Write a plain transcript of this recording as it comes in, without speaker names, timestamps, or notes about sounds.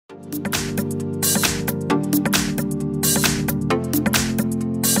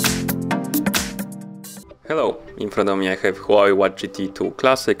Hello, in front of me I have HUAWEI Watch GT 2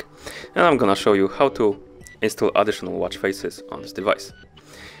 Classic, and I'm gonna show you how to install additional watch faces on this device.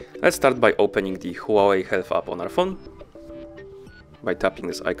 Let's start by opening the HUAWEI Health app on our phone by tapping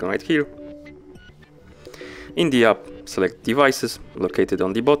this icon right here. In the app, select Devices located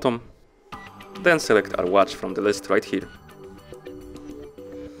on the bottom, then select our watch from the list right here.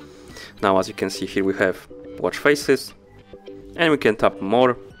 Now, as you can see here, we have watch faces, and we can tap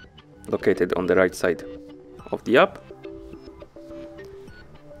More located on the right side of the app.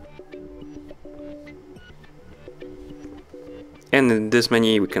 And in this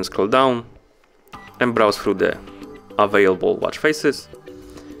menu we can scroll down and browse through the available watch faces,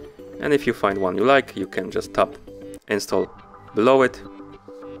 and if you find one you like, you can just tap Install below it.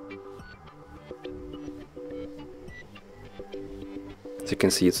 As you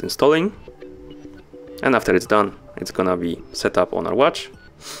can see, it's installing, and after it's done, it's gonna be set up on our watch.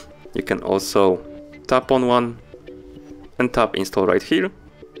 You can also tap on one and tap Install right here.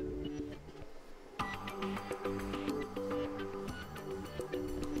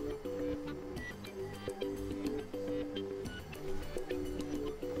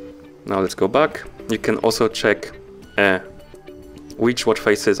 Now let's go back. You can also check which watch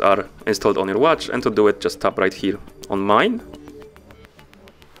faces are installed on your watch, and to do it, just tap right here on Mine.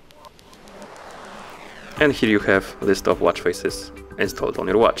 And here you have a list of watch faces installed on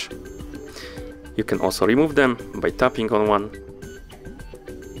your watch. You can also remove them by tapping on one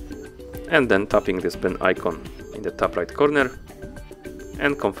and then tapping this pen icon in the top right corner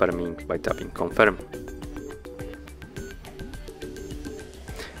and confirming by tapping Confirm.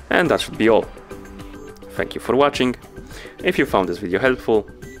 And that should be all. Thank you for watching. If you found this video helpful,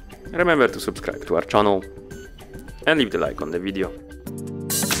 remember to subscribe to our channel and leave the like on the video.